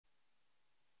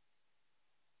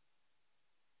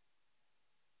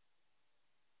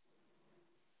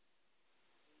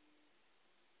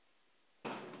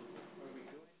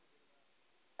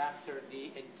after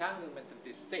the entanglement of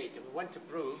this state, and we want to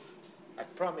prove, I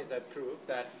promise I prove,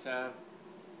 that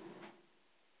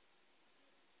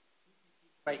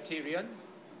criterion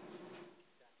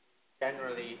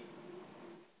generally,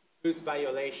 whose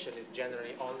violation is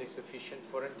generally only sufficient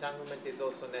for entanglement, is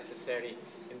also necessary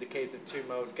in the case of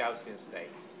two-mode Gaussian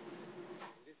states.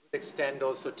 This would extend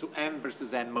also to M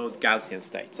versus N mode Gaussian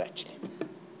states, actually.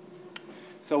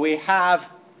 So we have,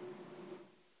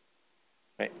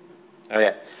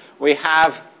 we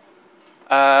have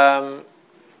all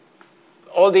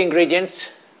the ingredients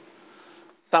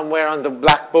somewhere on the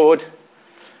blackboard.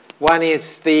 One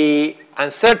is the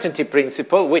uncertainty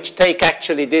principle, which take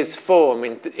actually this form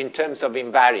in terms of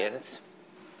invariance.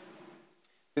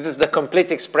 This is the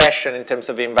complete expression in terms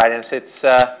of invariance. It's,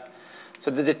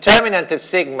 so the determinant of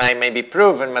sigma, it may be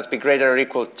proven, must be greater or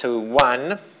equal to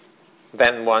 1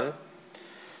 than 1.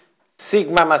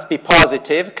 Sigma must be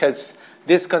positive, because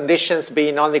these conditions,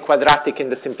 being only quadratic in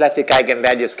the symplectic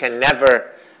eigenvalues, can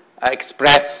never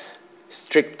express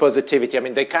strict positivity. I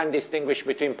mean, they can't distinguish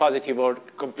between positive or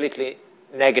completely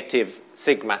negative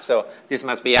sigma. So this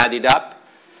must be added up.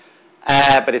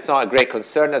 But it's not a great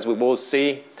concern, as we will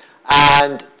see.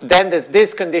 And then there's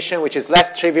this condition, which is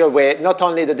less trivial, where not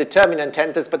only the determinant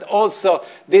enters, but also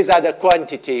this other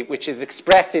quantity, which is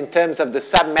expressed in terms of the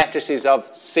submatrices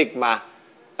of sigma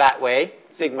that way.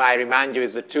 Sigma, I remind you,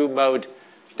 is the two-mode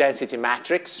density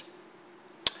matrix.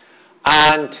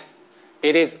 And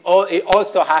it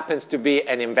also happens to be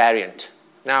an invariant.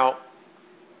 Now,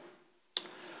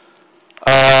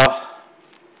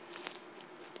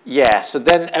 yeah, so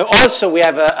then also we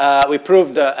have we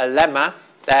proved a lemma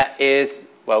that is,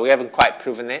 well, we haven't quite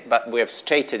proven it, but we have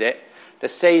stated it,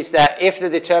 that says that if the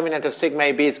determinant of sigma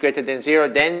AB is greater than 0,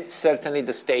 then certainly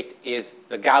the state is,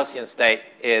 the Gaussian state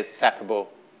is separable.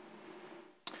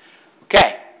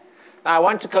 Okay, now I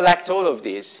want to collect all of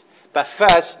these, but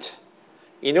first,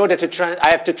 in order to I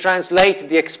have to translate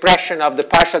the expression of the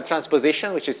partial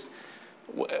transposition, which is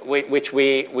which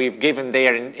we've given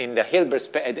there in the Hilbert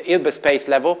space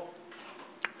level,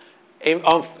 in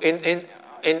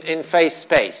phase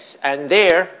space. And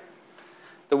there,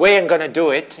 the way I'm going to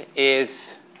do it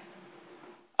is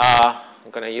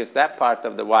I'm going to use that part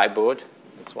of the whiteboard.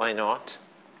 That's why not,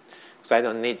 because I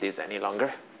don't need this any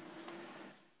longer.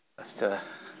 That's the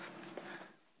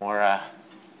more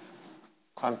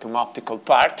quantum optical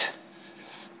part.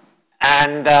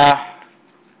 And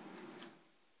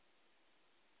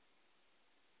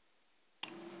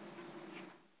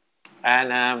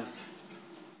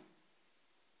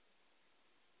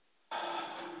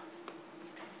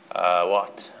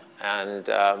what? And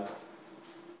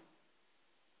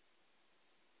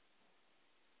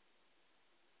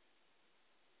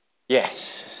yes,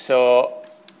 so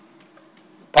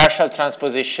partial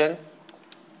transposition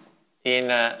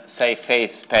in, say,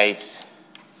 phase space.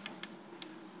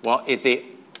 What is it?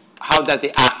 How does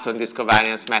it act on these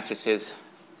covariance matrices?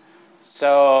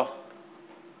 So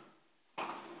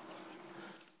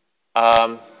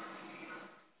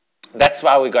that's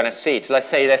how we're going to see it.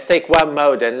 Let's take one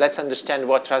mode and let's understand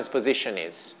what transposition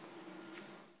is.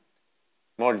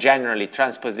 More generally,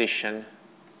 transposition.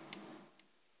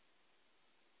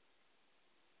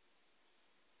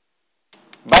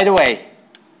 By the way,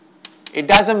 it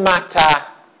doesn't matter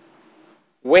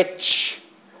which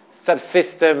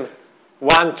subsystem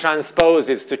one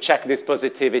transposes to check this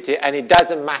positivity, and it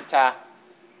doesn't matter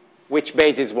which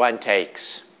basis one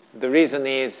takes. The reason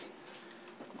is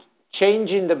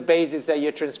changing the basis that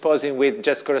you're transposing with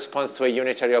just corresponds to a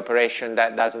unitary operation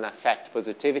that doesn't affect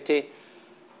positivity.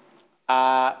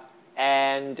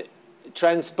 And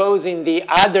transposing the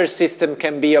other system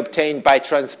can be obtained by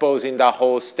transposing the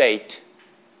whole state.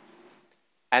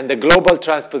 And the global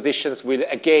transpositions will,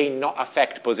 again, not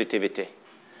affect positivity,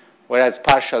 whereas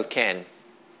partial can.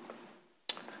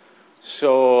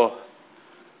 So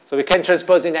we can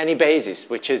transpose in any basis,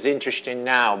 which is interesting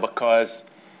now, because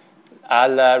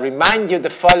I'll remind you the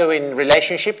following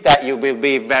relationship that you will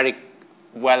be very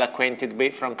well acquainted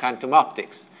with from quantum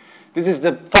optics. This is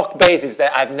the Fock basis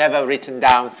that I've never written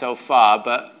down so far,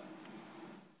 but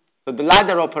so the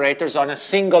ladder operators on a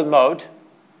single mode,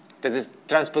 this is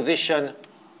transposition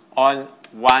on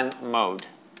one mode,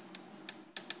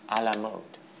 a la mode.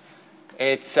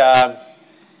 It's that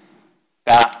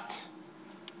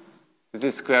this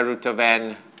is square root of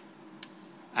n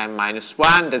minus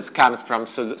 1. This comes from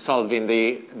solving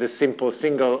the simple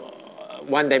single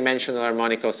one-dimensional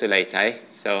harmonic oscillator. Eh?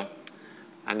 So,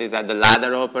 and these are the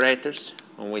ladder operators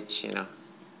on which, you know.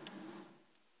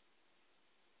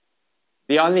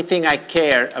 The only thing I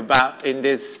care about in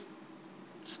this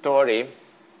story,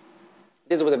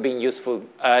 This would have been useful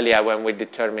earlier when we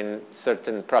determined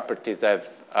certain properties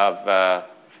of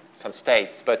some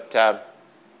states. But the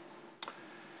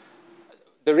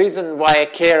reason why I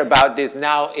care about this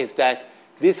now is that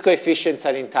these coefficients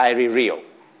are entirely real.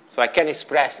 So I can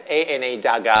express A and A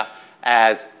dagger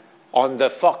as, on the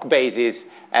Fock basis,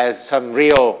 as some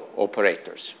real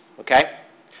operators, okay?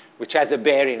 Which has a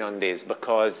bearing on this,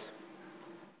 because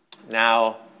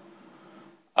now,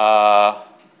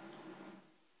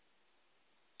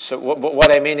 so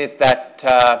what I mean is that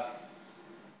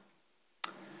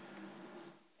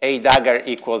A dagger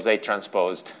equals A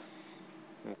transposed,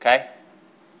 okay?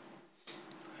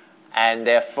 And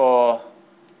therefore,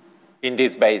 in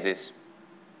this basis.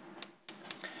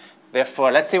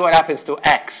 Therefore, let's see what happens to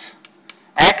x.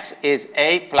 X is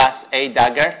A plus A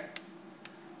dagger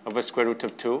over square root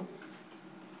of 2.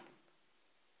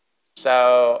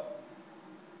 So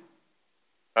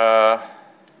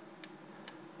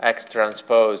x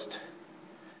transposed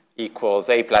equals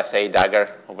A plus A dagger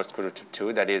over square root of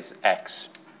 2. That is x.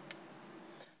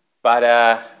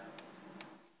 But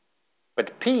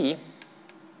P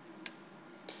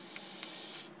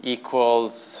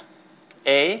equals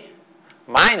A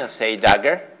minus A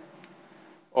dagger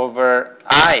over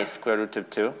I square root of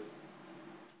 2,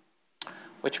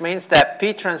 which means that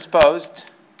P transposed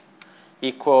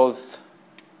equals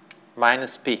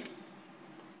minus P.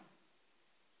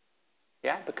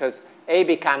 Yeah, because A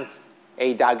becomes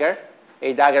A dagger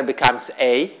becomes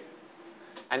A,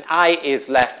 and I is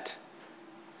left.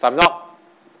 So I'm not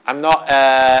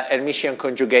Hermitian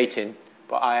conjugating,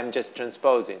 but I am just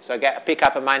transposing. So I pick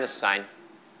up a minus sign.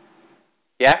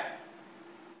 Yeah?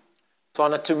 So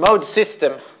on a two-mode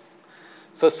system,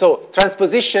 so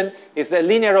transposition is the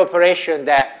linear operation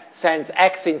that sends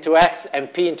x into x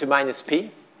and p into minus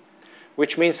p,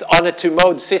 which means on a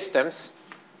two-mode systems,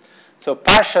 so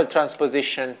partial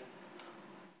transposition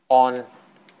on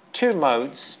two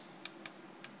modes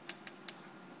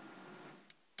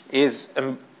is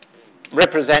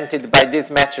represented by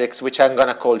this matrix, which I'm going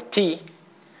to call T,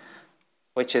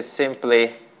 which is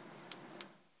simply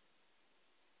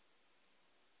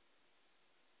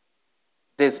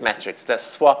this matrix that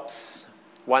swaps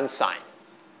one sign.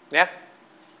 Yeah?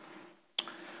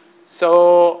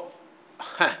 So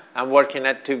I'm working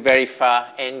at the very far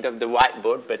end of the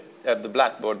whiteboard, but of the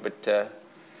blackboard. But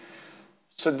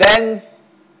so then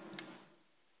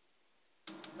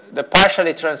the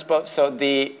partially transposed. So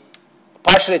the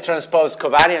partially transposed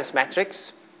covariance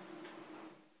matrix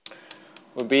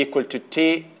will be equal to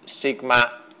T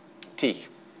sigma T.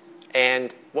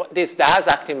 And what this does,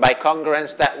 acting by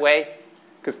congruence that way,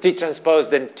 because T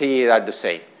transposed and T are the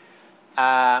same,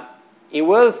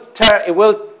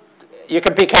 you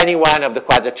can pick any one of the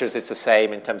quadratures, it's the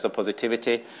same in terms of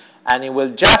positivity, and it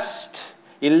will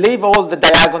leave all the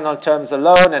diagonal terms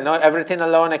alone and everything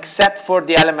alone except for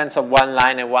the elements of one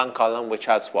line and one column which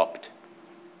are swapped.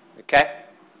 Okay?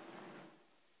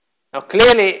 Now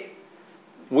clearly,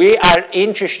 we are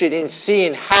interested in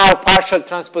seeing how partial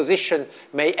transposition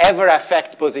may ever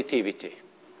affect positivity.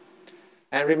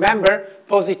 And remember,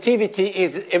 positivity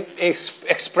is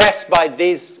expressed by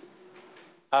this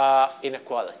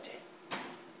inequality.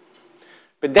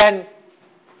 But then,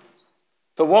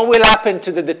 so what will happen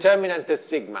to the determinant of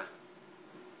sigma?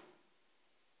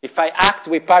 If I act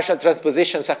with partial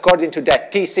transpositions according to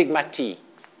that T sigma T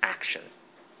action.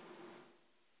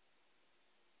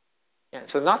 Yeah,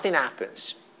 so nothing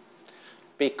happens.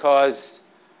 Because,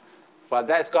 well,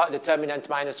 that's got determinant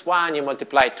minus 1. You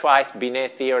multiply it twice.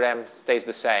 Binet theorem stays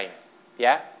the same.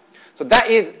 Yeah? So that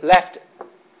is left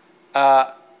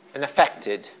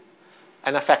unaffected.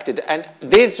 And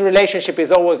this relationship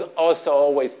is also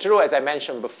always true. As I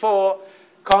mentioned before,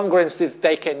 congruences,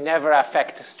 they can never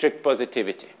affect strict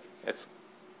positivity.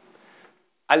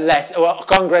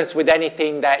 Congruence with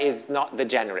anything that is not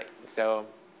degenerate. So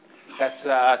that's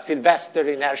Sylvester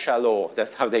inertia law.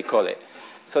 That's how they call it.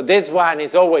 So this one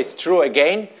is always true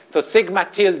again. So sigma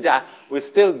tilde will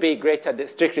still be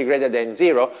strictly greater than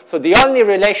 0. So the only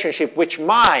relationship which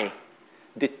might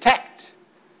detect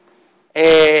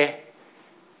a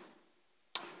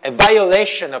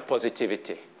violation of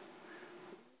positivity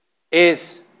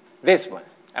is this one.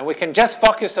 And we can just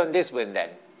focus on this one then,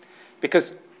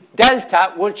 because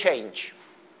delta will change.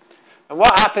 And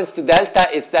what happens to delta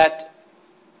is that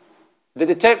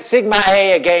the sigma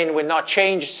A, again, will not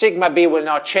change. Sigma B will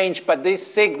not change. But this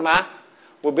sigma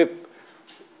will be...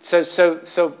 So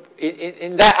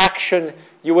in that action,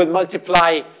 you will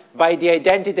multiply by the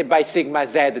identity by sigma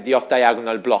Z, the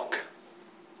off-diagonal block.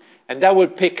 And that will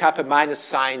pick up a minus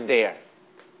sign there.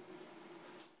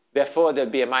 Therefore, there'll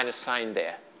be a minus sign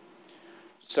there.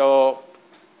 So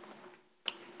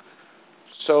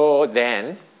So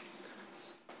then,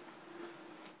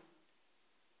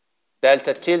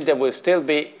 delta tilde will still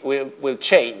be, will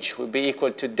change, will be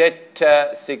equal to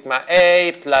delta sigma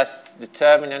A plus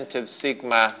determinant of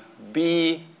sigma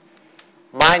B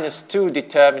minus 2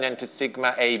 determinant of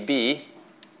sigma AB,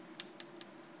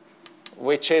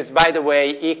 which is, by the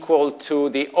way, equal to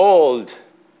the old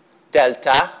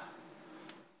delta,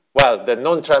 well, the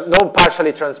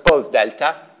non-partially transposed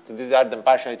delta, so these are the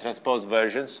partially transposed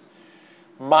versions,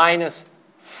 minus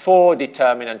 4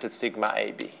 determinant of sigma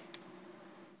AB.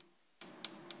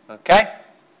 Okay?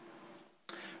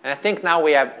 And I think now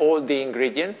we have all the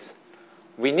ingredients.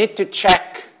 We need to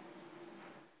check.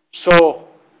 So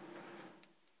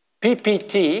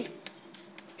PPT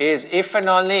is if and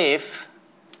only if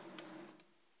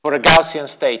for a Gaussian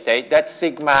state, that's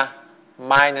sigma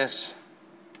minus,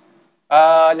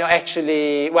 no,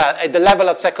 actually, well, at the level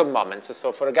of second moments.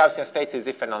 So for a Gaussian state is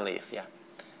if and only if, yeah.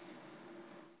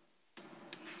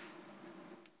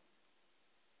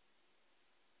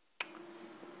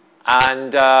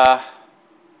 And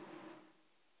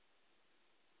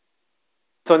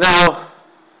so now,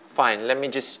 fine, let me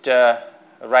just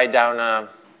write down a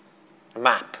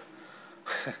map.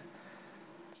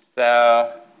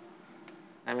 So,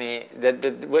 I mean,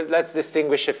 let's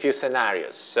distinguish a few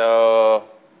scenarios. So,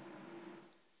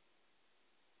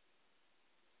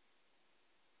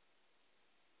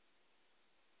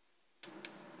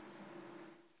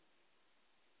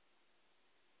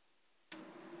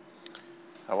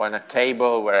 I want a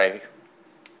table where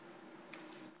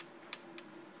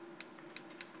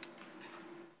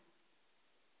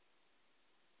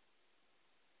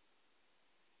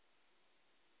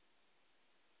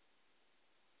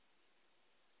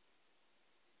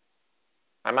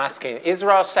I'm asking, is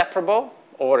rho separable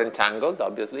or entangled,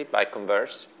 obviously, by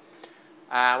converse?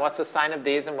 What's the sign of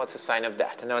this and what's the sign of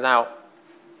that? Now,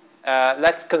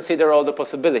 let's consider all the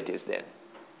possibilities then.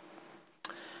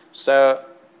 So,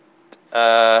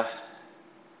 yeah.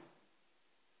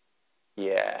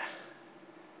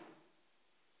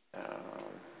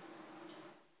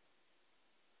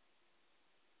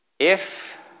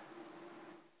 If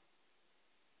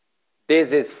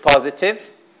this is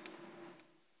positive,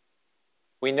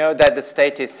 we know that the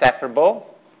state is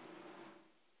separable,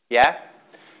 yeah?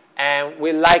 And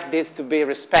we like this to be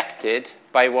respected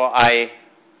by what I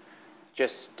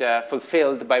just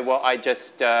fulfilled, by what I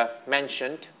just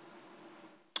mentioned.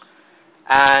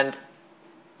 And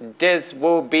this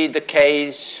will be the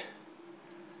case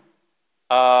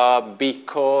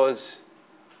because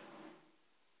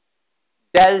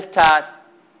delta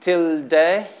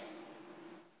tilde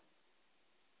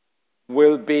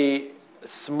will be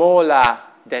smaller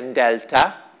than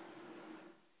delta,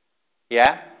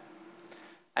 yeah?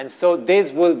 And so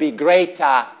this will be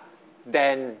greater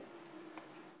than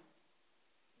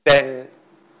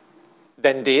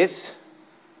this,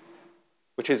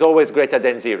 which is always greater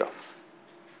than 0,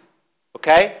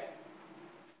 okay?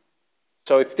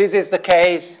 So if this is the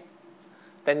case,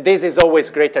 then this is always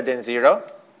greater than 0,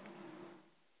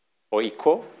 or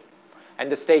equal,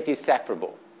 and the state is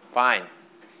separable, fine.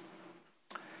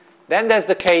 Then there's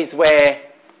the case where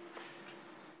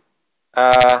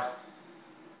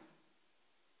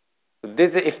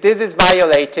if this is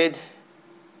violated,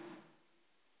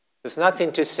 there's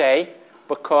nothing to say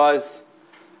because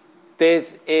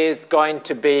this is going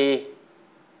to be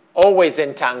always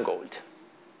entangled.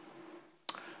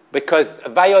 Because a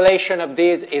violation of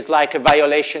this is like a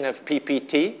violation of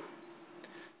PPT.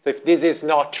 So if this is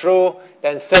not true,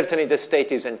 then certainly the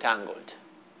state is entangled.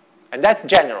 And that's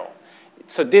general.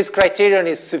 So this criterion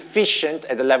is sufficient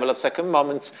at the level of second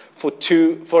moments for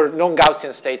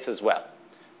non-Gaussian states as well,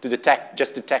 to detect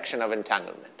just detection of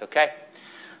entanglement, okay?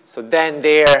 So then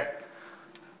there,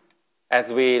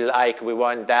 as we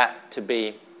want that to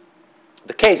be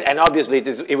the case. And obviously,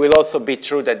 it will also be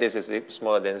true that this is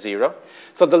smaller than 0.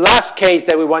 So the last case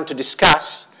that we want to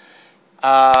discuss,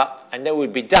 and then we'll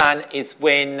be done, is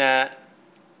when,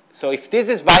 so if this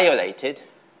is violated,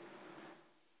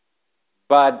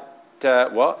 but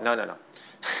well, no.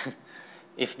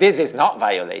 If this is not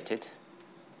violated,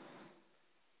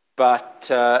 but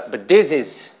this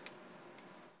is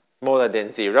smaller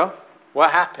than 0,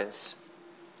 what happens?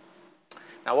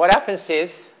 Now, what happens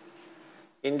is,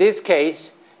 in this case,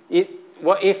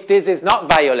 if this is not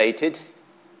violated,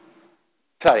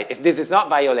 if this is not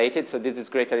violated, so this is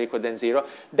greater or equal than 0,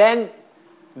 then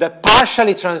the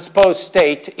partially transposed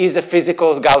state is a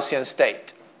physical Gaussian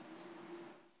state.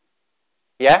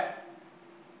 Yeah?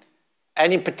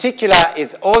 And in particular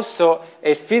is also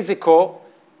a physical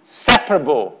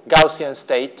separable Gaussian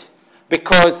state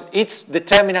because its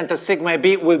determinant of sigma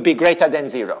b will be greater than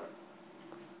 0.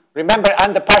 Remember,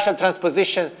 under partial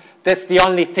transposition, that's the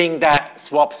only thing that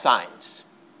swaps signs.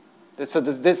 So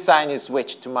this sign is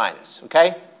switched to minus,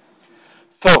 okay?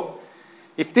 So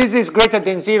if this is greater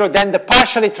than 0, then the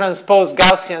partially transposed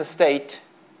Gaussian state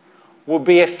will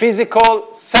be a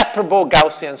physical separable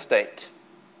Gaussian state.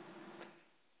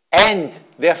 And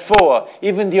therefore,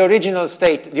 even the original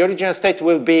state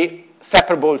will be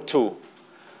separable too,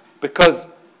 because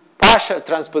partial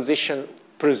transposition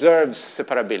preserves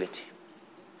separability.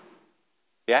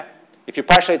 Yeah? If you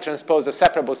partially transpose a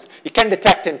separable, you can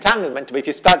detect entanglement, but if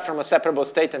you start from a separable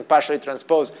state and partially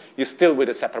transpose, you're still with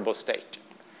a separable state.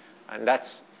 And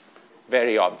that's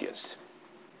very obvious.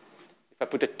 If I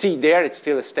put a T there, it's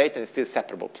still a state and it's still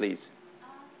separable, please.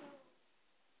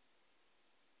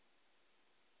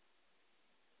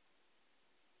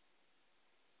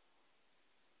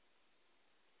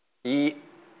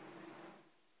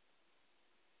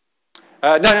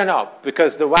 No,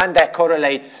 because the one that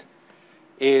correlates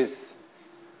is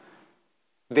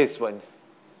this one.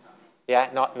 Yeah,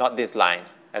 not this line,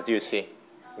 as you see,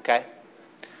 okay?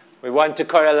 We want to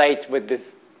correlate with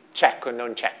this check or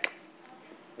non-check,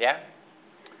 yeah?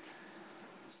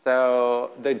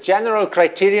 So the general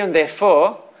criterion,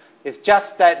 therefore, is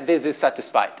just that this is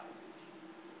satisfied.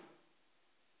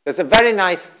 There's a very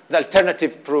nice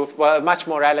alternative proof, well, a much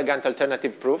more elegant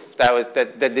alternative proof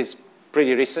that is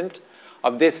pretty recent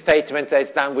of this statement that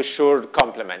is done with sure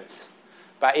complements.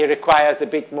 But it requires a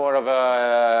bit more of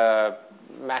a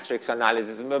matrix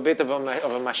analysis, a bit of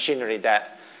a machinery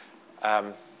that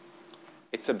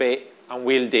it's a bit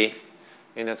unwieldy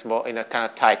in a kind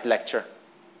of tight lecture.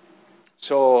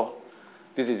 So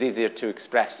this is easier to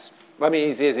express. I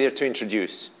mean, it's easier to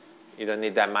introduce. You don't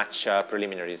need that much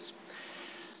preliminaries.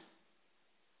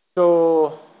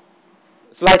 So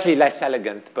slightly less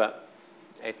elegant, but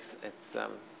it's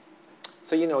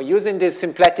so you know, using this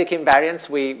symplectic invariance,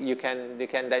 you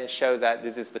can then show that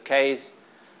this is the case,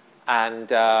 and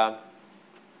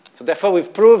so therefore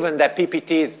we've proven that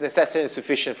PPT is necessarily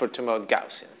sufficient for two-mode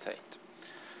Gaussian state.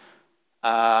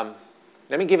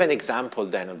 Let me give an example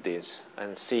then of this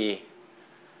and see.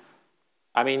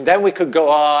 I mean, then we could go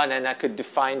on and I could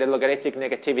define the logarithmic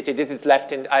negativity. This is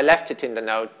I left it in the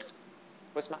note.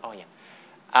 Where's my, oh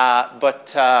yeah.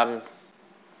 But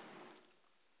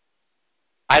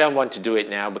I don't want to do it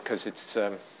now because it's,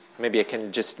 maybe I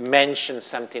can just mention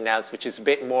something else which is a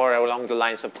bit more along the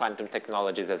lines of quantum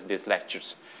technologies as these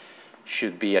lectures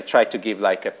should be. I tried to give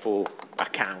like a full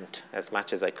account as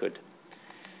much as I could.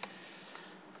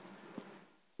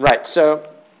 Right, so,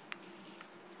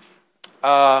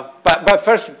 but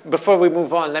first, before we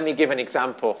move on, let me give an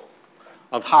example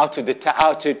of how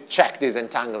to check this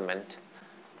entanglement.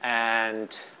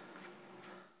 And,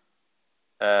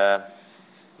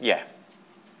 yeah.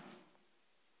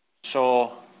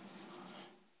 So,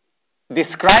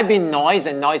 describing noise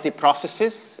and noisy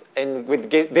processes and with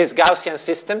these Gaussian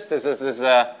systems, this is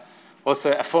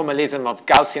also a formalism of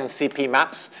Gaussian CP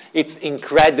maps. It's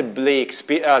incredibly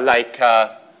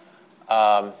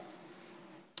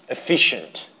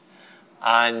efficient,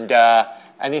 and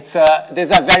these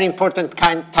are very important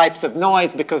types of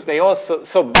noise because they also,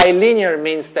 so bilinear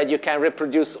means that you can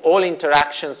reproduce all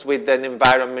interactions with an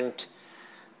environment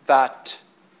that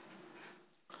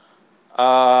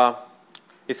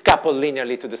is coupled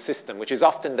linearly to the system, which is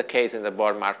often the case in the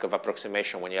Bohr-Markov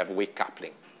approximation when you have weak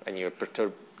coupling and you're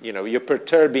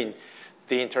perturbing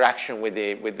the interaction with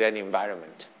any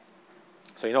environment.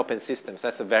 So in open systems,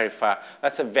 that's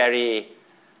a very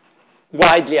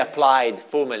widely applied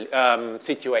formal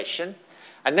situation.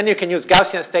 And then you can use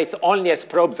Gaussian states only as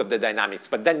probes of the dynamics.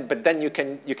 But then you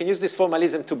can use this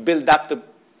formalism to build up the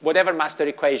whatever master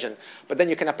equation. But then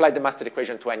you can apply the master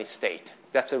equation to any state.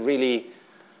 That's a really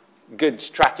good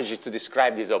strategy to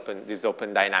describe these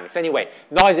open dynamics. Anyway,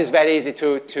 noise is very easy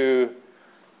to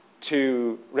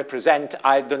represent.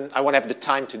 I won't have the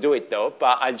time to do it though,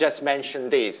 but I'll just mention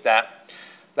this, that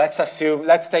let's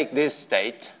take this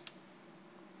state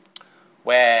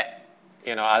where,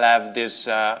 you know, I'll have this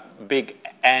big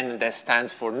N that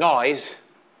stands for noise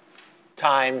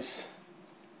times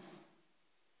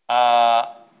a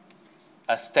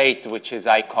state which is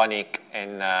iconic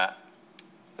in,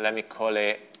 let me call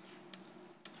it,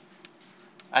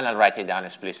 and I'll write it down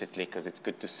explicitly because it's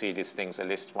good to see these things at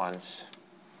least once.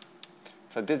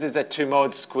 So this is a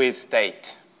two-mode squeeze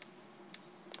state.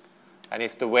 And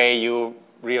it's the way you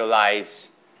realize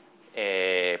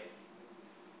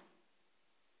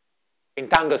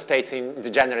entangled states in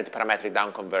degenerate parametric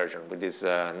down conversion with these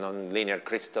nonlinear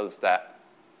crystals that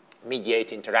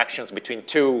mediate interactions between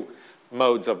two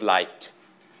modes of light.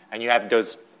 And you have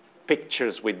those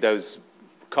pictures with those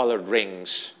colored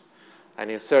rings And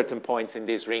in certain points in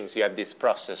these rings, you have this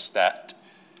process that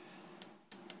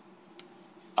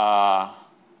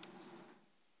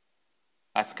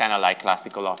that's kind of like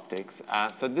classical optics.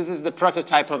 So this is the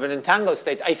prototype of an entangled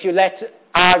state. If you let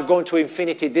R go to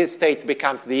infinity, this state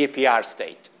becomes the EPR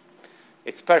state.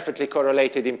 It's perfectly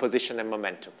correlated in position and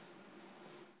momentum,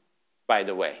 by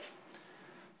the way.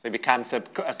 So it becomes a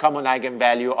common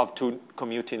eigenvalue of two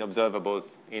commuting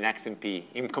observables in X and P,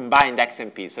 in combined X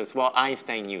and P. So it's what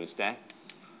Einstein used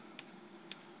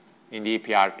in the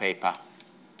EPR paper.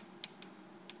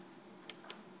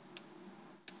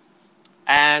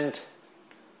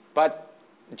 But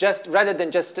just rather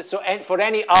than just, so for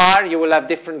any R, you will have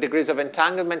different degrees of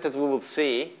entanglement, as we will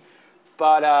see.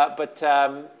 But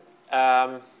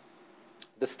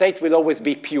the state will always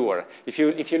be pure. If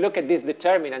you look at this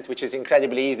determinant, which is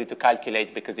incredibly easy to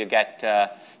calculate because you get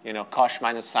cosh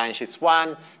minus sine she's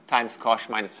 1 times cosh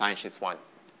minus sine she's 1.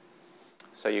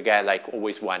 So you get like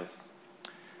always 1.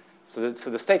 So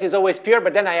the state is always pure,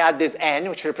 but then I add this n,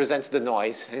 which represents the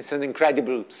noise. And it's an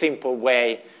incredible, simple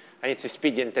way, and it's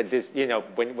expedient that this,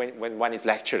 when one is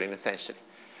lecturing, essentially.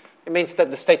 It means that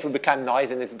the state will become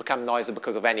noise, and it's become noisy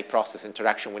because of any process,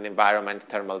 interaction with environment,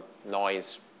 thermal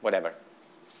noise, whatever.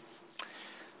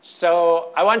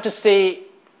 So I want to see,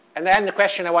 and then the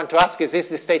question I want to ask is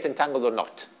the state entangled or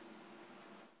not?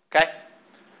 Okay?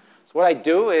 So what I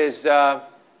do is,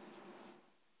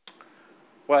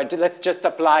 let's just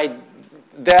apply,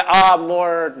 there are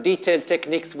more detailed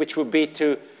techniques which would be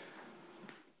to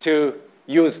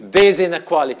use this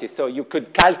inequality. So you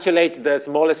could calculate the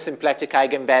smallest symplectic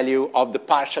eigenvalue of the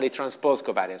partially transposed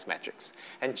covariance matrix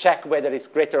and check whether it's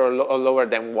greater or lower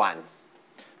than 1.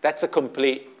 That's a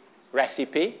complete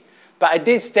recipe. But at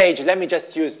this stage, let me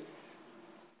just use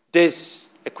this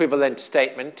equivalent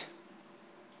statement.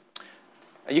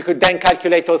 You could then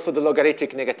calculate also the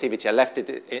logarithmic negativity. I left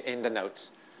it in the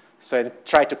notes. So and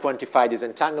try to quantify this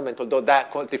entanglement, although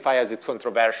that quantifier is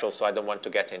controversial, so I don't want to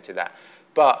get into that.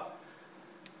 But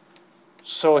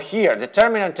so here,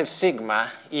 determinant of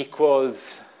sigma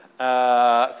equals,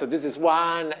 so this is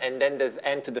 1, and then there's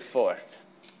n to the 4th.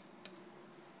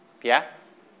 Yeah?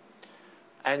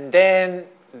 And then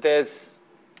there's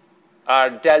our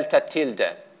delta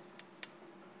tilde.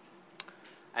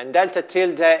 And delta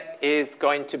tilde is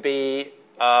going to be,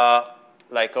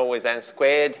 like always, n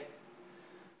squared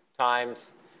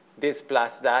times this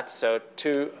plus that, so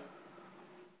 2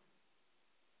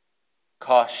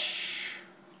 cosh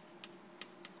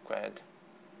squared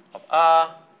of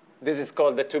R. This is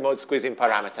called the two-mode squeezing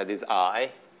parameter, this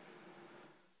I.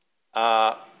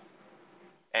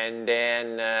 And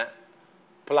then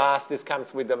plus, this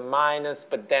comes with a minus,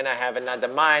 but then I have another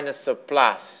minus, so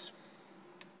plus.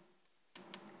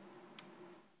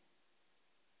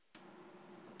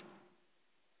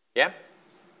 Yeah?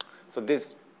 So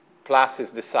this plus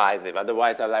is decisive.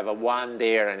 Otherwise, I'll have a 1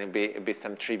 there, and it'd be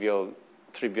some trivial.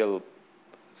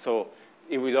 So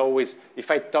it will always, if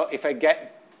I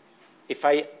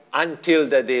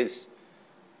untilde this,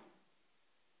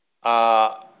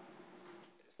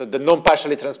 so the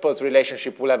non-partially transposed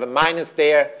relationship will have a minus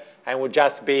there, and will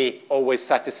just be always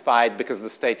satisfied because the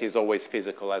state is always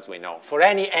physical, as we know, for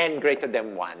any n greater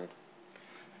than 1.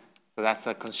 So that's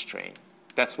a constraint.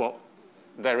 That's what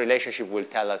the relationship will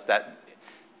tell us, that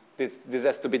this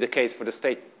has to be the case for the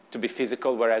state to be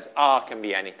physical, whereas R can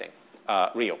be anything,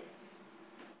 real.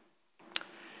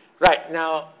 Right,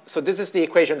 now, so this is the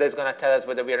equation that's going to tell us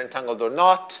whether we are entangled or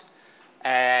not.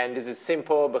 And this is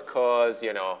simple because,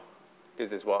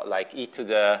 this is what, like e to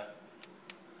the,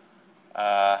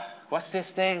 what's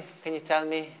this thing? Can you tell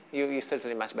me? You're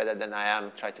certainly much better than I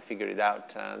am. Try to figure it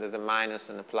out. There's a minus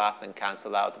and a plus and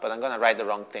cancel out, but I'm going to write the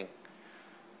wrong thing.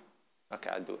 Okay,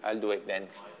 I'll do it then.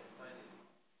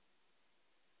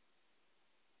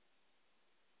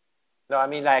 No, I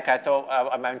mean, like, I thought,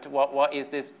 I meant, what is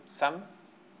this sum?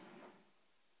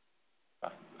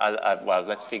 Well,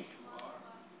 let's figure.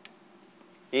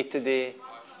 E to the,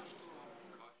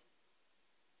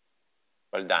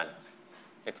 well done.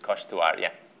 It's cosh 2r,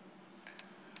 yeah.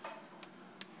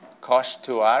 Cosh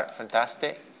 2r,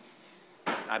 fantastic.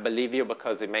 I believe you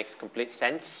because it makes complete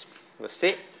sense. We'll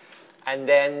see. And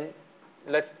then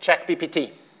let's check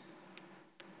PPT.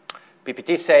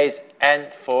 PPT says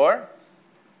n4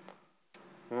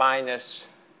 minus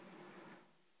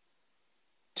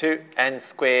 2n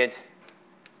squared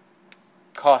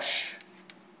cosh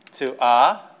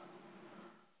 2r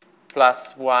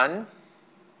plus 1.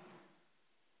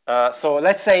 So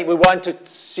let's say we want to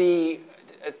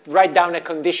write down a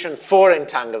condition for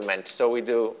entanglement. So we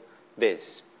do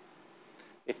this.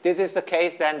 If this is the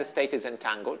case, then the state is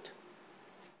entangled.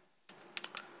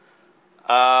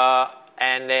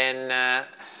 And then,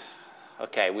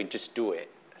 okay, we just do it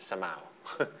somehow.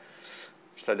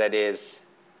 So that is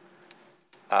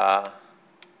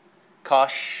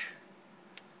cosh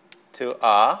to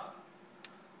r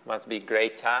must be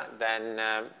greater than,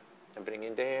 I bring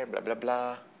in there, blah, blah,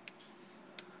 blah,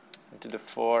 to the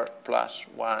 4 plus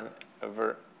 1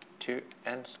 over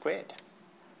 2n squared.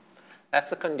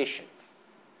 That's the condition.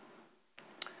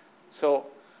 So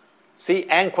see,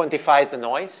 n quantifies the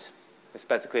noise. It's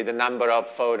basically the number of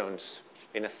photons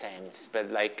in a sense,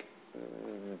 but like,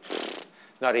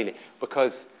 not really,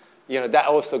 because that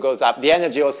also goes up. The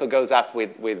energy also goes up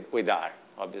with R.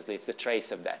 Obviously, it's the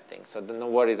trace of that thing. So no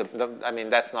worries. I mean,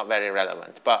 that's not very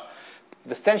relevant. But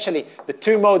essentially, the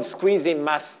two-mode squeezing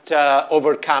must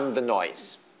overcome the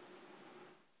noise.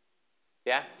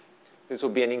 Yeah? This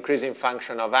will be an increasing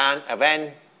function of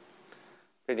n,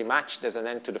 pretty much. There's an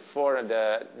n to the 4 in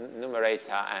the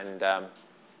numerator,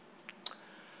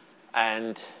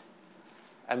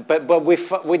 but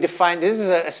we define, this is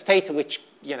a state which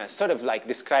sort of like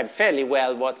described fairly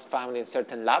well what's found in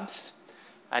certain labs.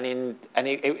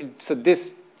 So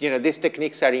these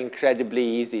techniques are incredibly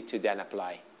easy to then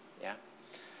apply. Yeah,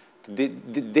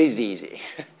 this easy,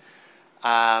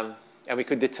 and we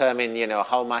could determine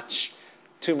how much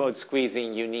two-mode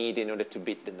squeezing you need in order to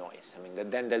beat the noise. I mean,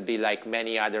 then there'll be like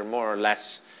many other more or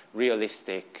less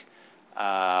realistic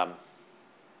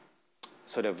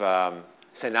sort of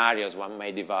scenarios one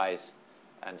may devise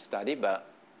and study, but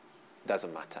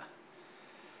doesn't matter.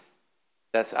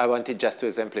 I wanted just to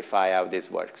exemplify how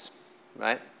this works,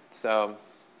 right? So,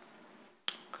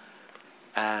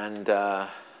 and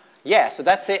yeah, so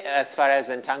that's it as far as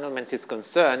entanglement is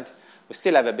concerned. We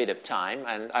still have a bit of time,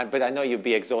 but I know you'll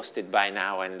be exhausted by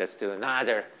now, and there's still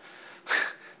another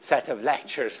set of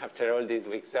lectures after all these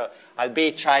weeks. So I'll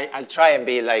try and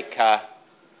be like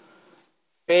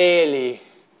fairly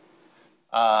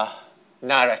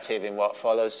narrative in what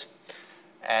follows,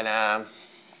 and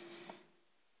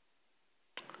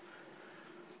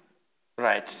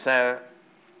right. So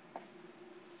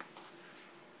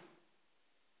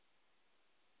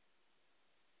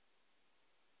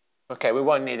okay, we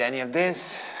won't need any of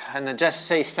this. And I'll just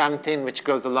say something which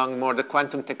goes along more the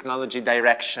quantum technology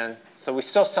direction. So we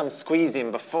saw some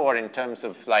squeezing before in terms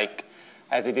of like,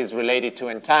 as it is related to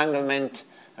entanglement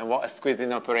and what a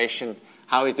squeezing operation,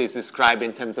 how it is described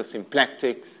in terms of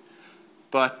symplectics.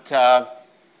 But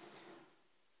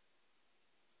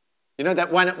you know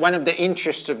that one of the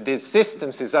interests of these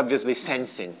systems is obviously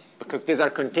sensing, because these are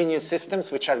continuous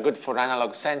systems which are good for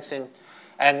analog sensing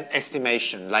and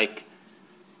estimation, like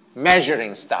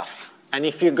measuring stuff. And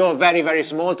if you go very, very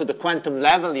small to the quantum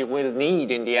level, you will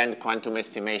need, in the end, quantum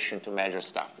estimation to measure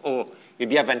stuff. Or it'd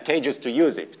be advantageous to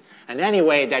use it. And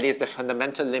anyway, that is the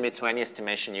fundamental limit to any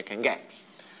estimation you can get,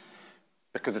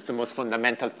 because it's the most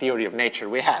fundamental theory of nature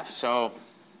we have. So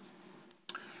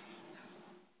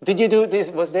did you do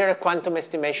this? Was there a quantum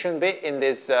estimation bit in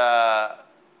this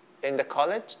in the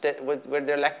college? Were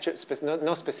there lectures?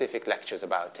 No specific lectures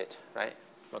about it, right?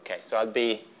 Okay, so I'll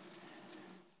be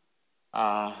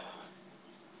I'll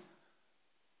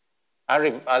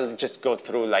just go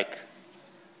through like a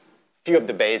few of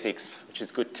the basics, which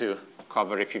is good to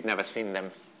cover if you've never seen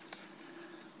them.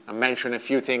 I'll mention a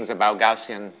few things about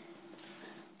Gaussian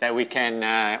that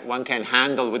one can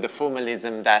handle with the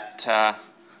formalism that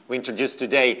we introduced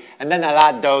today, and then I'll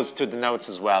add those to the notes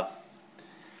as well.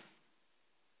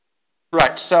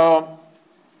 Right, so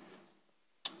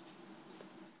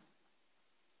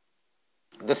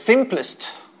the simplest,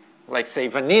 like say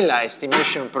vanilla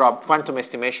estimation quantum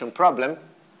estimation problem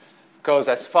goes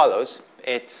as follows.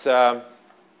 It's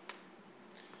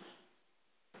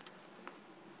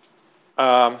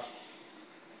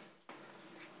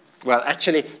well,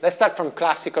 actually, let's start from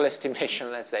classical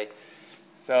estimation, let's say.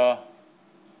 So,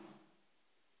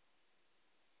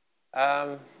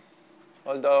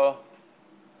 although,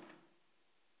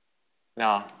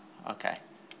 no, okay.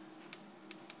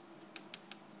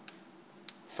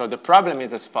 So the problem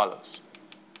is as follows.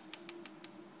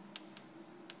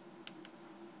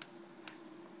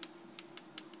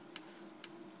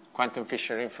 Quantum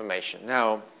Fisher information.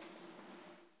 Now,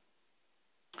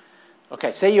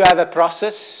 okay, say you have a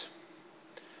process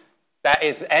that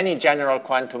is any general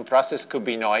quantum process, could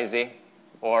be noisy,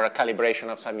 or a calibration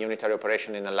of some unitary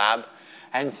operation in a lab.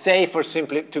 And say for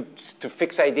simply to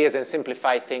fix ideas and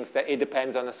simplify things that it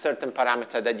depends on a certain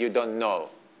parameter that you don't know.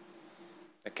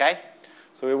 Okay?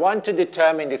 So we want to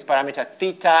determine this parameter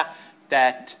theta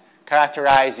that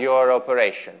characterize your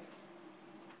operation.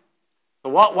 So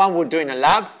what one would do in a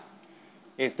lab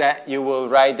is that you will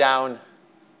write down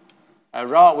a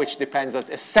rho which depends on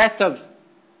a set of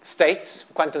states,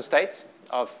 quantum states,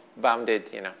 of bounded,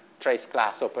 trace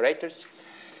class operators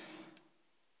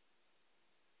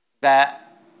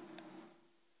that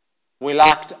will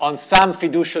act on some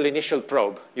fiducial initial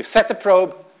probe. You set a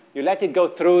probe, you let it go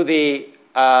through the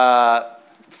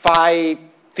phi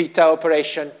theta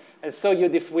operation, and so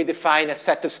we define a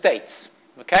set of states,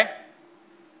 okay?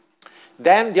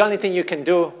 Then the only thing you can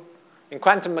do in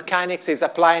quantum mechanics is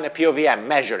applying a POVM,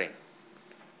 measuring,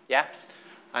 yeah?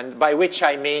 And by which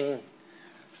I mean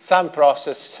some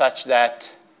process such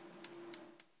that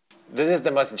this is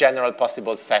the most general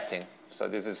possible setting. So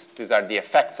these are the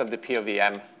effects of the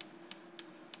POVM,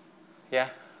 yeah?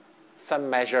 Some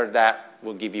measure that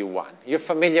will give you 1. You're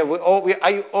familiar with, are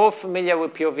you all familiar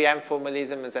with POVM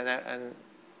formalisms and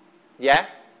yeah?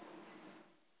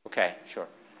 Okay, sure.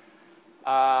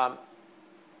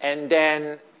 And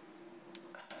then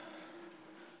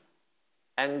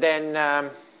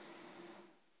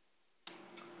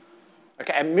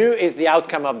okay, and mu is the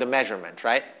outcome of the measurement,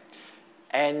 right?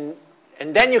 And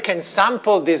then you can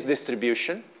sample this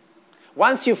distribution.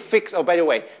 Once you fix, oh, by the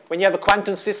way, when you have a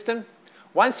quantum system,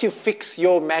 once you fix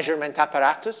your measurement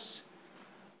apparatus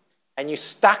and you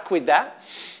stuck with that,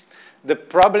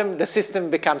 the system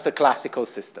becomes a classical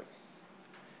system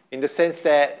in the sense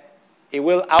that it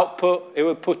will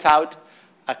put out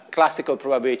a classical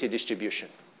probability distribution,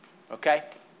 okay?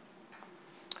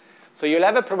 So you'll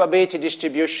have a probability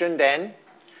distribution then,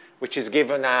 which is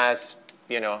given as,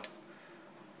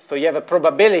 so you have a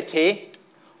probability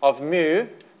of mu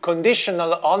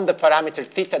conditional on the parameter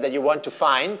theta that you want to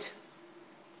find,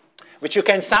 which you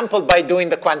can sample by doing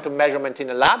the quantum measurement in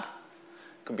a lab.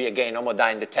 Could be, again,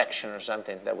 homodyne detection or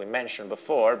something that we mentioned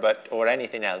before, or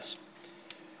anything else.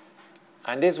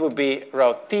 And this would be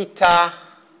rho theta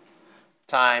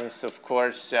times, of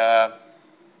course, okay?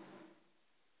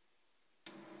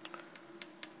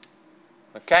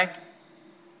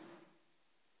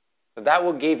 So that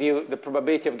will give you the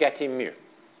probability of getting mu,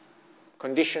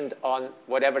 conditioned on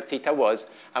whatever theta was.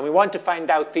 And we want to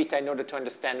find out theta in order to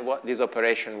understand what this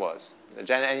operation was,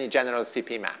 any general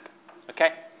CP map,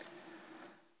 okay?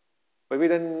 But we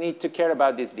don't need to care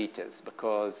about these details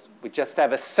because we just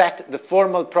have a set. The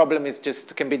formal problem is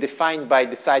can be defined by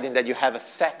deciding that you have a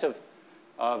set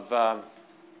of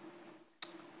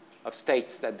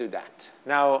states that do that.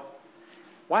 Now,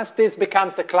 once this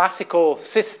becomes a classical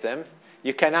system,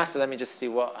 you can let me just see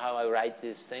how I write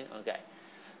this thing. Okay.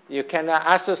 You can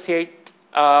associate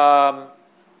a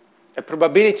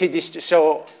probability,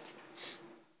 so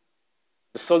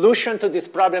the solution to this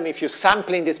problem, if you're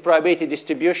sampling this probability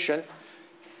distribution,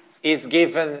 is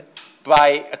given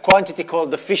by a quantity called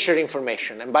the Fisher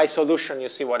information. And by solution, you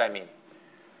see what I mean.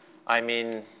 I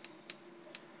mean,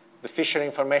 the Fisher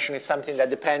information is something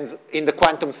that depends, in the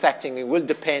quantum setting, it will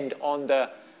depend on the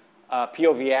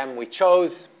POVM we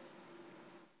chose.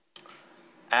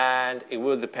 And it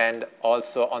will depend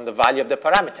also on the value of the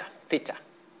parameter, theta.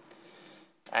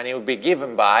 And it will be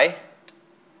given by,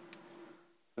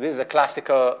 this is a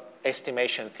classical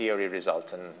estimation theory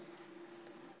result. And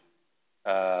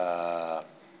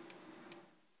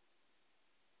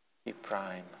P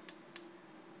prime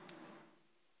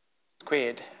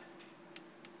squared.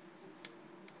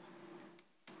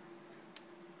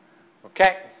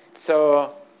 Okay,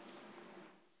 so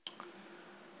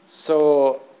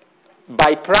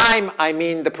by prime, I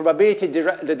mean the probability,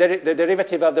 the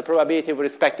derivative of the probability with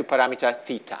respect to parameter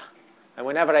theta. And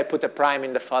whenever I put a prime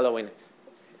in the following,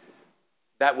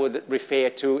 that would refer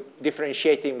to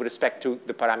differentiating with respect to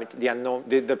the parameter, the unknown,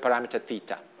 the parameter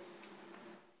theta.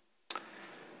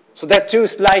 So there are two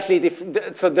slightly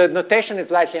different, so the notation is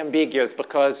slightly ambiguous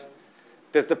because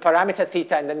there's the parameter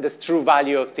theta and then there's true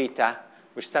value of theta,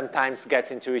 which sometimes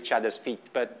gets into each other's feet,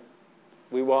 but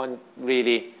we won't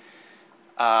really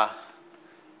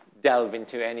delve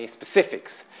into any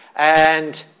specifics.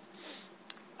 And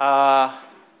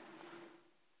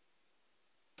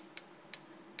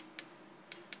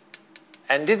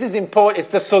this is important. It's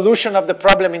the solution of the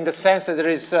problem in the sense that there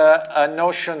is a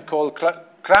notion called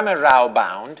Kramer-Rao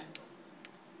bound,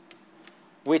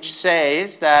 which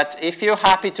says that if you're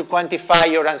happy to quantify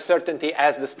your uncertainty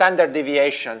as the standard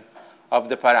deviation of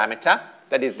the parameter,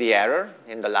 that is the error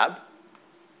in the lab,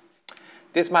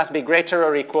 this must be greater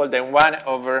or equal than 1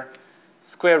 over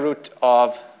square root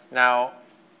of, now,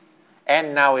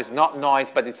 n now is not noise,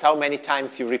 but it's how many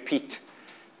times you repeat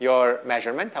your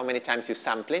measurement, how many times you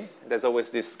sampling. There's always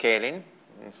this scaling,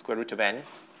 square root of n,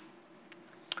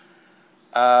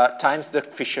 times the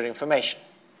Fisher information.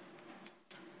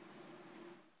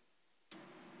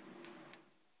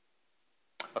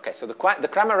 Okay, so the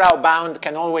Kramer-Rao bound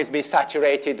can always be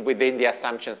saturated within the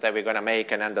assumptions that we're going to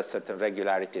make and under certain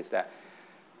regularities that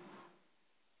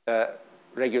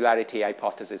regularity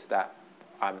hypothesis that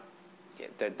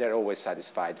they're always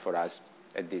satisfied for us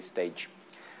at this stage.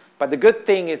 But the good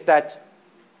thing is that,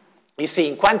 you see,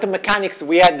 in quantum mechanics,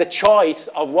 we had the choice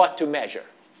of what to measure.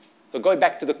 So going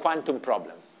back to the quantum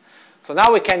problem. So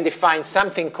now we can define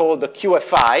something called the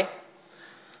QFI,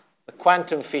 the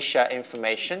quantum Fisher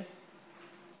information,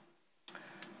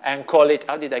 and call it,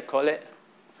 how did I call it?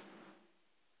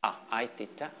 I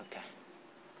theta, okay.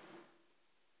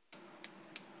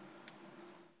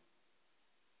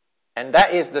 And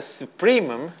that is the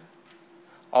supremum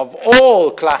of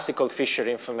all classical Fisher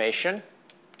information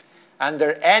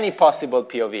under any possible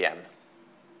P of M.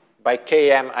 By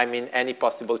Km, I mean any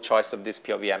possible choice of these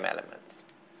P of M elements.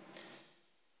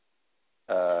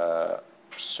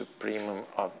 Supremum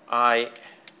of I.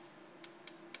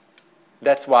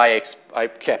 That's why I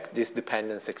kept this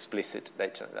dependence explicit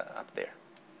later up there.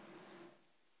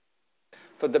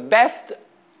 So the best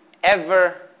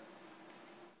ever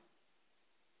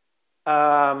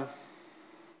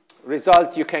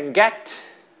result you can get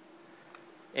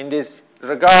in this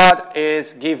regard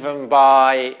is given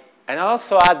by, and I'll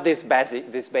also add these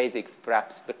basics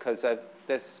perhaps, because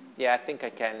this, yeah, I think I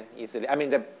can easily. I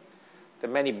mean, there are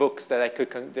many books that I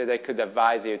could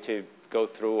advise you to go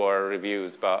through, or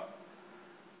reviews, but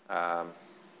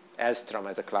Elstrom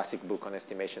has a classic book on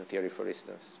estimation theory, for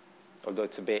instance, although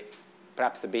it's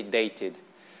perhaps a bit dated.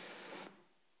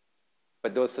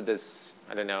 But also there's,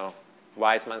 I don't know,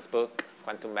 Wiseman's book,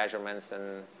 Quantum Measurements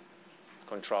and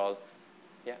Control.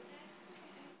 Yeah.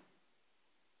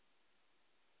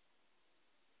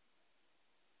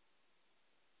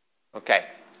 Okay,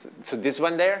 so this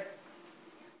one there?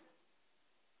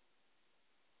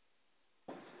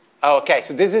 Oh, okay,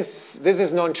 so this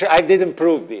is known. I didn't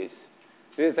prove this.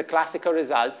 This is the classical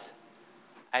results,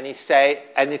 and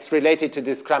it's related to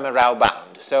this Cramer-Rao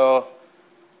bound. So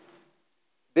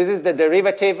this is the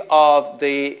derivative of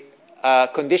the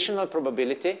conditional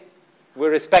probability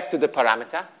with respect to the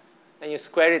parameter. And you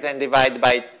square it and divide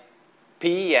by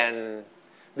p, and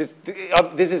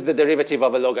this is the derivative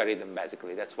of a logarithm,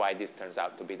 basically. That's why this turns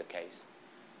out to be the case.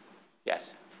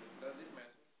 Yes? Does it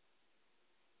matter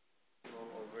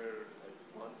over like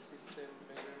one system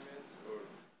measurements, or?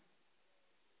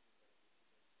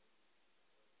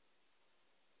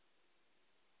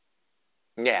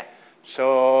 Yeah.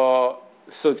 So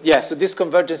these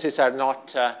convergences are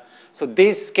not, so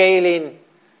this scaling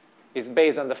is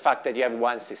based on the fact that you have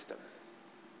one system.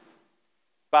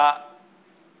 But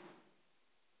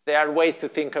there are ways to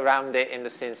think around it, in the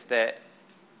sense that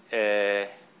in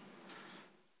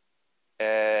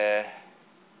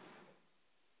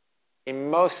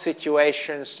most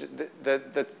situations,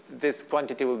 this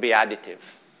quantity will be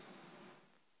additive.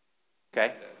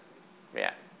 Okay?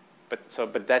 Yeah.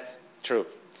 But that's true.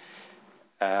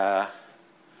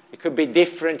 It could be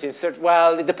different in certain,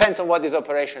 well, it depends on what this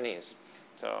operation is.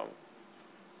 So,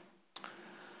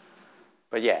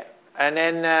 but yeah. And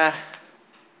then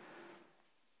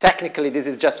technically, this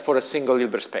is just for a single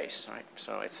Hilbert space, right?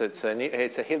 So it's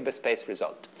a Hilbert space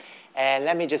result. And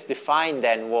let me just define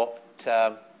then what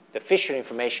the Fisher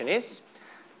information is.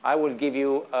 I will give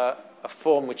you a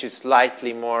form which is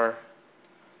slightly more,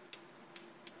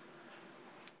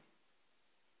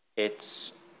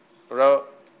 it's rho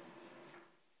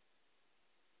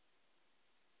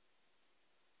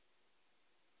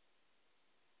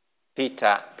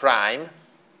theta prime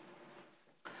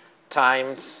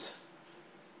times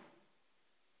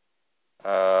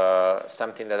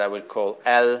something that I will call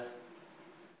L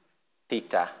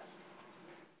theta.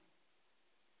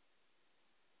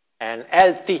 And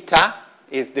L theta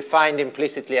is defined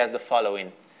implicitly as the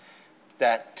following,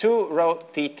 that 2 rho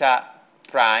theta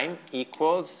prime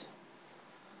equals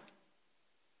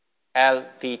L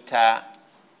theta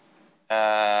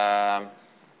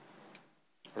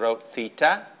rho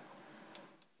theta.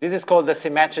 This is called the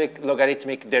symmetric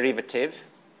logarithmic derivative,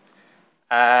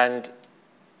 and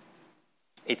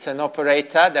it's an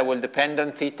operator that will depend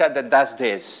on theta that does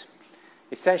this.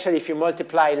 Essentially, if you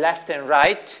multiply left and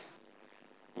right,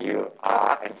 you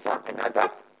are, and something like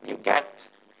that, you get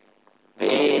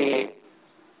the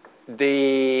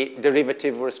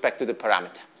derivative with respect to the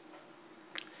parameter.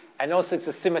 And also, it's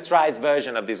a symmetrized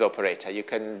version of this operator. You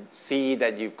can see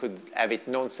that you could have it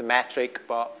non-symmetric,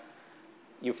 but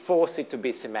you force it to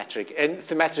be symmetric. And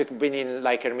symmetric meaning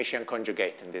like Hermitian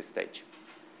conjugate in this stage,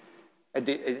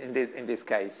 in this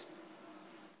case.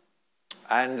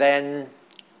 And then,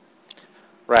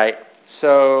 right,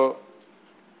 so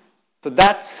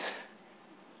that's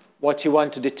what you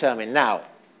want to determine. Now,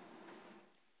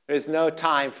 there is no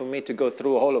time for me to go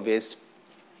through all of this.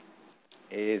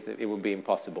 It would be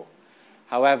impossible.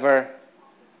 However,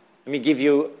 Let me give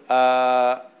you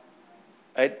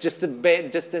just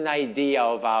an idea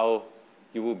of how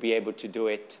you will be able to do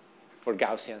it for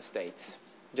Gaussian states.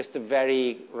 Just a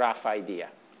very rough idea.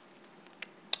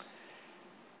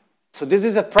 So this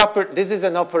is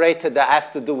an operator that has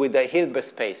to do with the Hilbert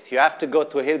space. You have to go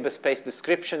to a Hilbert space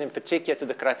description, in particular to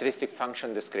the characteristic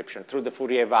function description through the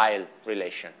Fourier-Weil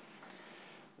relation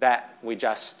that we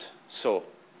just saw.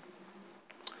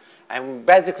 And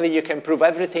basically, you can prove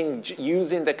everything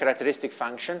using the characteristic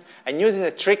function and using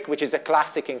a trick which is a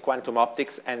classic in quantum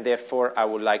optics, and therefore I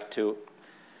would like to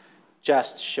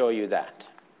just show you that.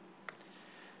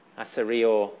 That's a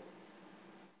real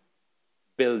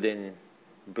building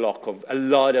block of a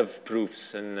lot of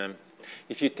proofs. And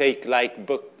if you take like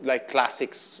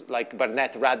classics like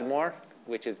Barnett-Radmore,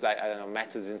 which is like, I don't know,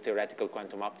 methods in theoretical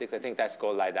quantum optics, I think that's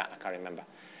called like that. I can't remember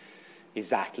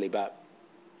exactly, but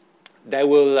they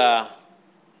will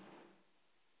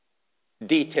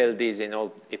detail this in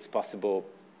all its possible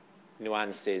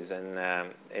nuances, and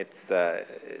it's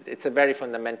a very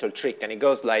fundamental trick, and it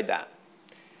goes like that.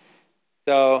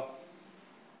 So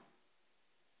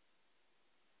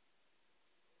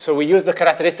we use the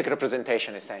characteristic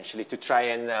representation, essentially, to try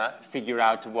and figure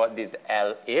out what this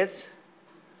L is.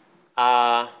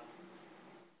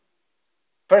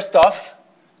 First off,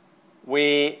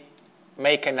 we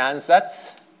make an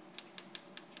ansatz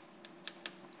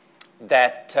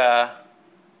that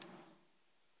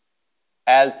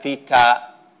L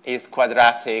theta is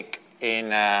quadratic in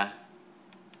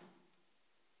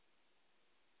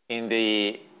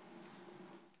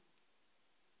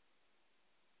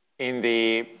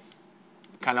the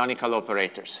canonical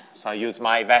operators. So I use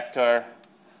my vector.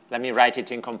 Let me write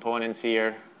it in components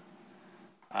here.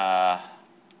 I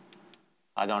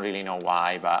don't really know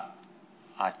why, but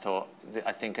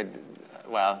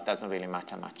well, it doesn't really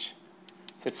matter much.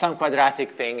 So it's some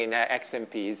quadratic thing in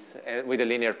XMPs with a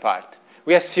linear part.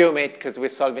 We assume it because we're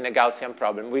solving a Gaussian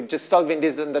problem. We're just solving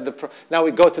this under the probe. Now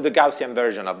we go to the Gaussian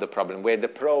version of the problem, where the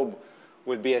probe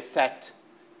will be a set.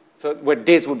 So where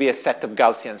this will be a set of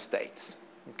Gaussian states.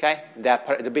 Okay?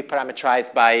 They'll be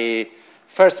parameterized by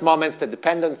first moments that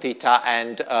depend on theta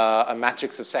and a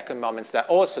matrix of second moments that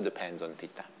also depends on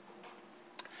theta.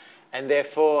 And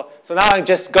therefore, so now I'm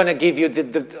just going to give you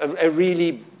a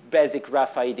really basic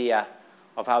rough idea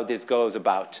of how this goes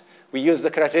about. We use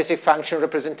the characteristic function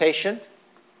representation.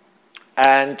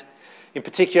 And in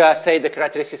particular, I say the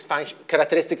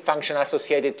characteristic function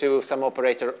associated to some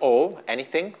operator O,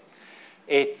 anything.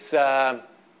 It's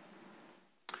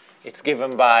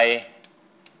given by,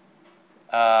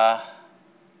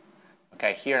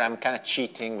 okay, here I'm kind of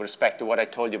cheating with respect to what I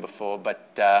told you before,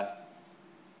 but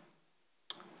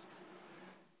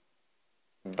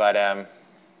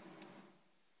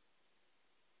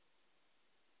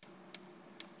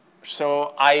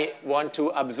so I want to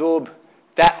absorb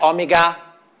that omega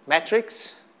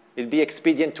matrix. It'll be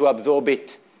expedient to absorb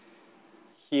it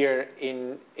here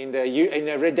in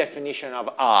a redefinition of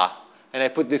R. And I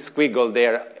put this squiggle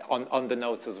there on the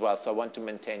notes as well, so I want to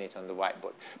maintain it on the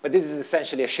whiteboard. But this is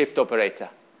essentially a shift operator,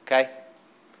 okay?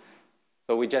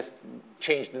 So we just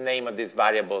changed the name of these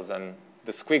variables, and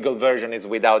the squiggle version is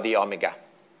without the omega.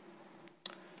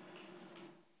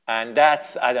 And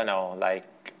that's, I don't know, like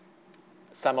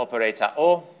some operator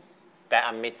O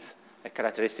that emits a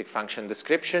characteristic function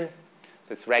description.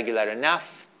 So it's regular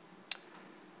enough.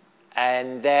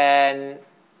 And then,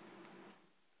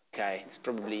 okay, it's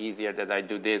probably easier that I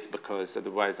do this because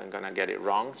otherwise I'm going to get it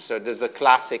wrong. So there's a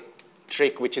classic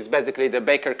trick, which is basically the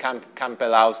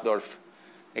Baker-Campbell-Hausdorff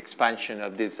expansion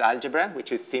of this algebra,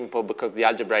 which is simple because the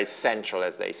algebra is central,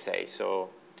 as they say. So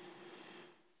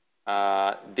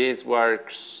this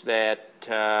works that,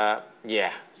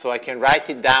 yeah. So I can write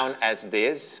it down as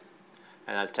this,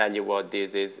 and I'll tell you what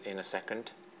this is in a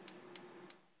second.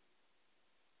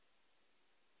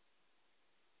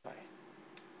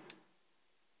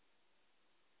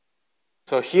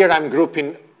 So here I'm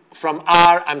grouping from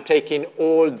R, I'm taking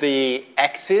all the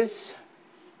x's.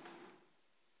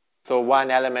 So 1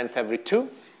 element every 2.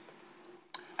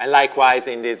 And likewise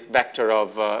in this vector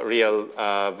of real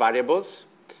variables.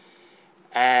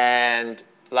 And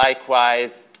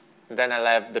likewise, then I'll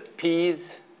have the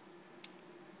p's.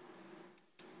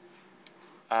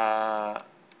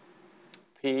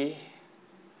 P.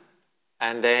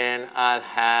 And then I'll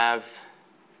have,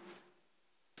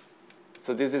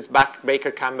 so this is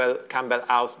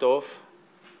Baker-Campbell-Hausdorff.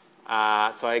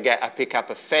 So I pick up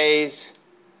a phase,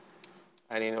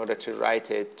 and in order to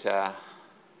write it,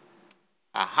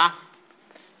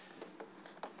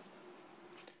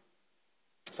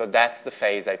 so that's the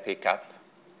phase I pick up.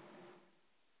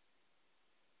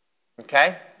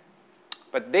 Okay?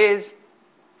 But this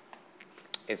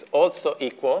is also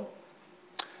equal.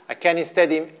 I can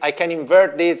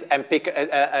invert this and pick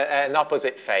an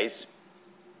opposite phase.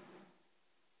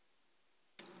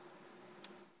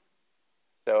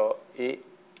 So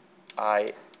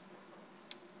EI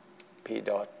P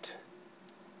dot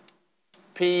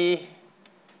P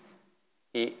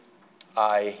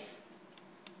EI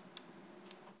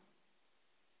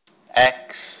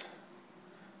X,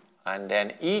 and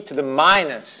then e to the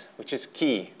minus, which is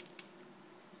key.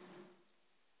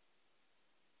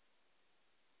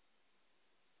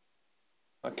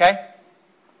 Okay?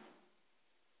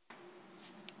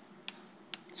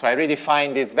 So I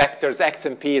redefine these vectors x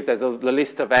and p as the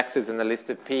list of x's and the list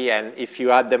of p, and if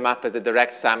you add them up as a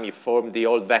direct sum, you form the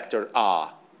old vector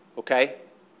R. Okay?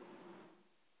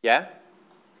 Yeah?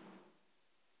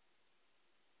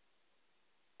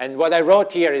 And what I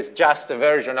wrote here is just a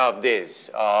version of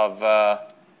this, of,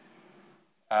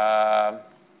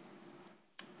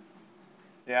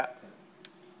 yeah.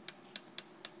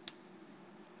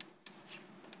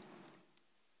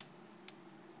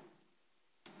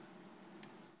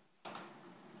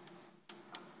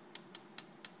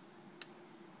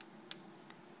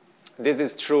 This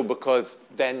is true because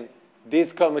then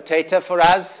this commutator for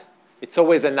us, it's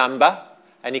always a number,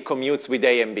 and it commutes with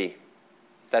A and B.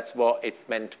 That's what it's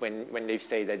meant when they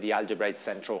say that the algebra is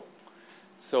central.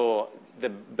 So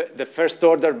the first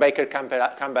order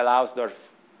Baker-Campbell-Hausdorff,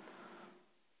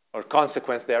 or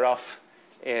consequence thereof,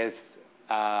 is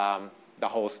the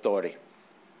whole story.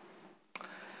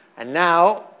 And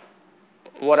now,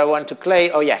 what I want to play,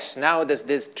 oh yes, now there's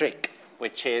this trick,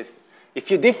 which is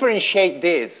if you differentiate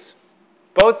this,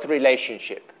 both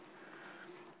relationship,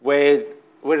 with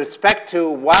respect to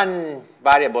one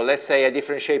variable, let's say I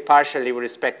differentiate partially with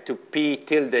respect to p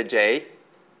tilde j,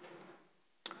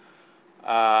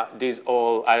 these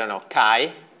all, I don't know,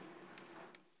 chi,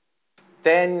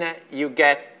 then you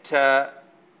get two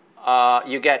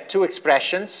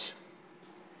expressions,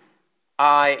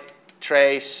 I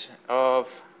trace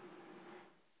of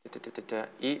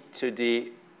e to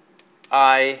the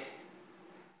I,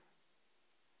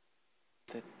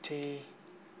 the t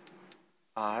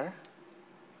r,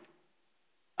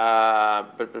 blah,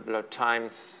 blah, blah,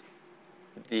 times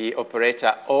the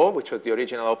operator O, which was the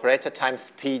original operator,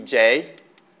 times pj,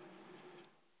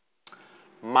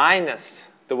 minus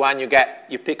the one you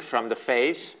pick from the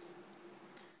phase.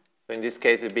 So in this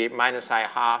case, it would be minus I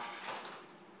half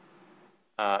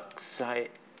psi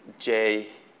j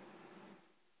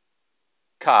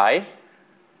chi,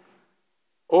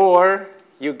 or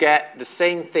you get the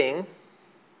same thing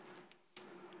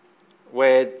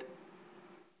with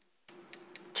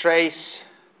trace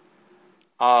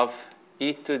of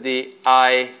e to the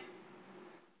I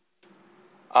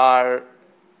r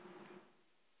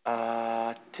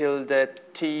tilde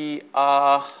t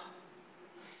r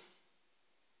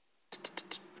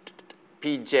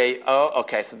pj o.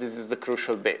 Okay, so this is the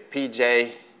crucial bit.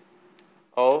 pj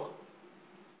o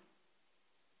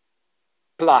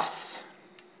plus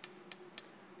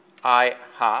I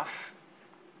half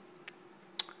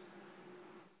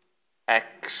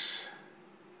x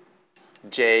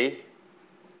j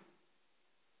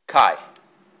chi.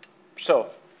 So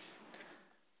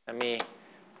let me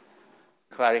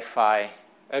clarify.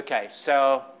 Okay,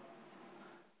 so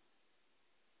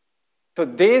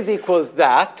this equals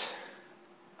that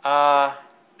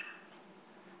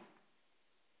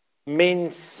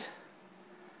means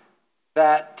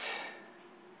that,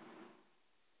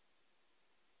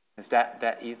 is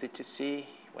that easy to see?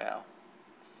 Well,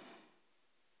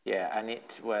 yeah, and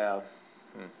it, well,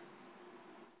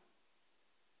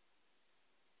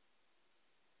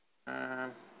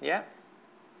 yeah.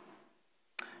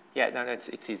 Yeah, no,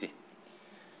 it's easy.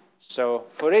 So,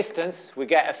 for instance, we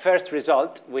get a first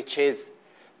result, which is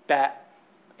that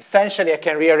essentially I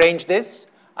can rearrange this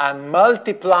and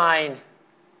multiplying.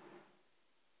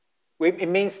 It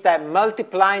means that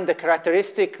multiplying the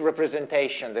characteristic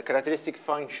representation, the characteristic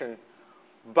function,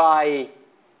 by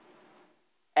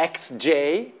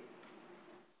xj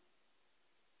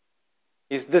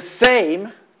is the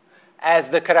same as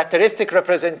the characteristic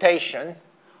representation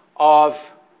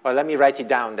of, well, let me write it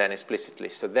down then explicitly.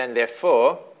 So then,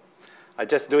 therefore, I'll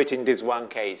just do it in this one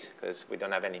case because we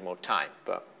don't have any more time.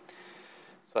 But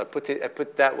so I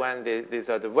put that one this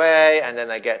other way, and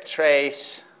then I get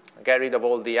trace. I get rid of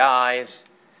all the i's.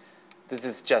 This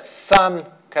is just some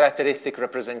characteristic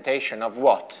representation of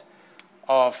what?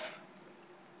 Of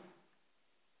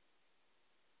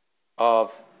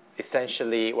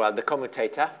essentially, well, the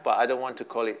commutator, but I don't want to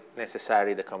call it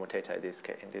necessarily the commutator in this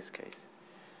case.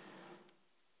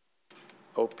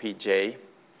 OPJ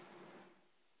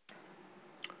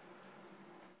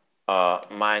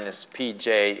minus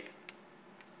pjo.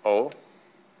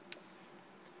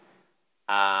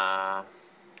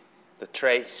 The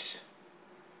trace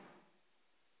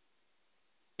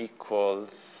equals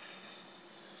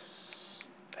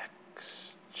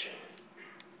xj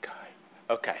chi.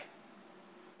 Okay.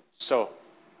 So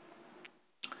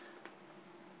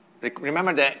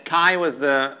remember that chi was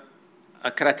a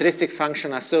characteristic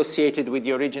function associated with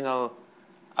the original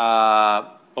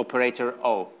operator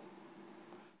O.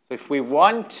 So if we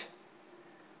want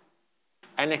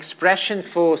an expression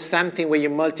for something where you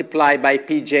multiply by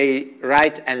pj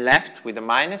right and left with a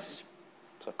minus,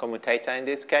 so commutator in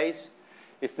this case,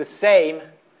 it's the same.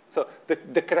 So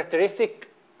the characteristic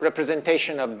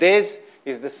representation of this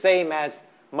is the same as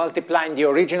multiplying the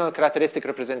original characteristic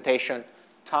representation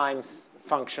times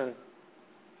function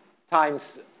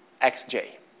times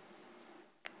xj.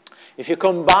 If you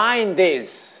combine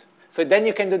this, so then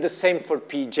you can do the same for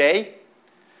pj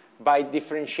by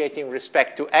differentiating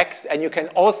respect to x, and you can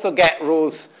also get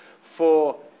rules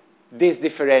for this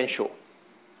differential.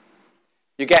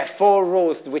 You get 4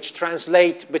 rules which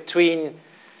translate between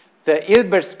the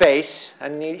Hilbert space,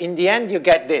 and in the end you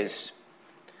get this,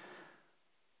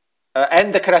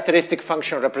 and the characteristic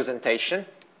function representation.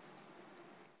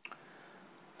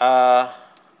 The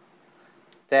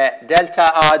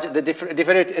delta r, the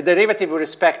derivative with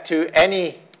respect to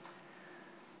any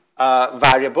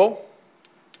variable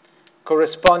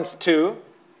corresponds to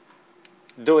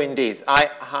doing this. I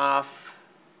have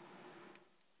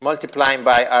multiplying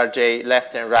by rj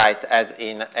left and right as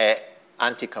in an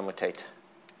anti-commutator.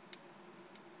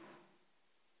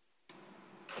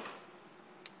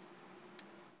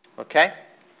 Okay?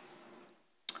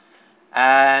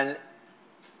 And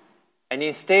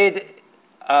instead,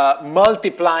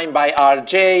 multiplying by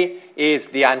rj is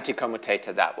the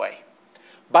anti-commutator that way.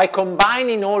 By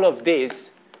combining all of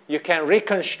this, you can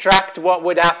reconstruct what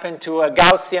would happen to a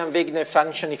Gaussian Wigner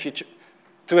function if you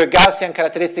to a Gaussian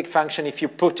characteristic function if you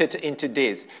put it into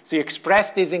this. So you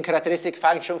express this in characteristic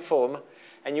function form,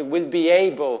 and you will be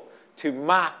able to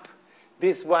map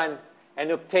this one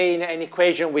and obtain an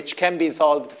equation which can be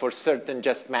solved for certain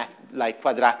just like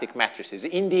quadratic matrices.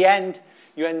 In the end,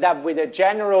 you end up with a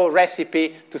general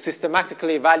recipe to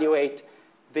systematically evaluate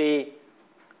the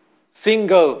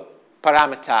single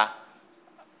parameter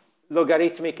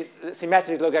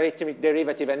symmetric logarithmic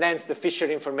derivative, and hence the Fisher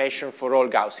information for all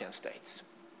Gaussian states.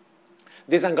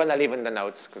 This I'm going to leave in the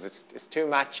notes because it's too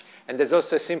much. And there's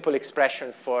also a simple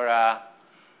expression for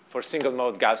single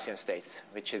mode Gaussian states,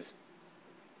 which is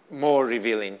more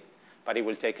revealing, but it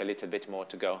will take a little bit more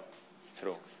to go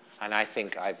through. And I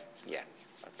think I've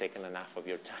taken enough of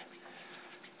your time.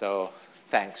 So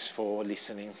thanks for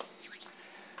listening.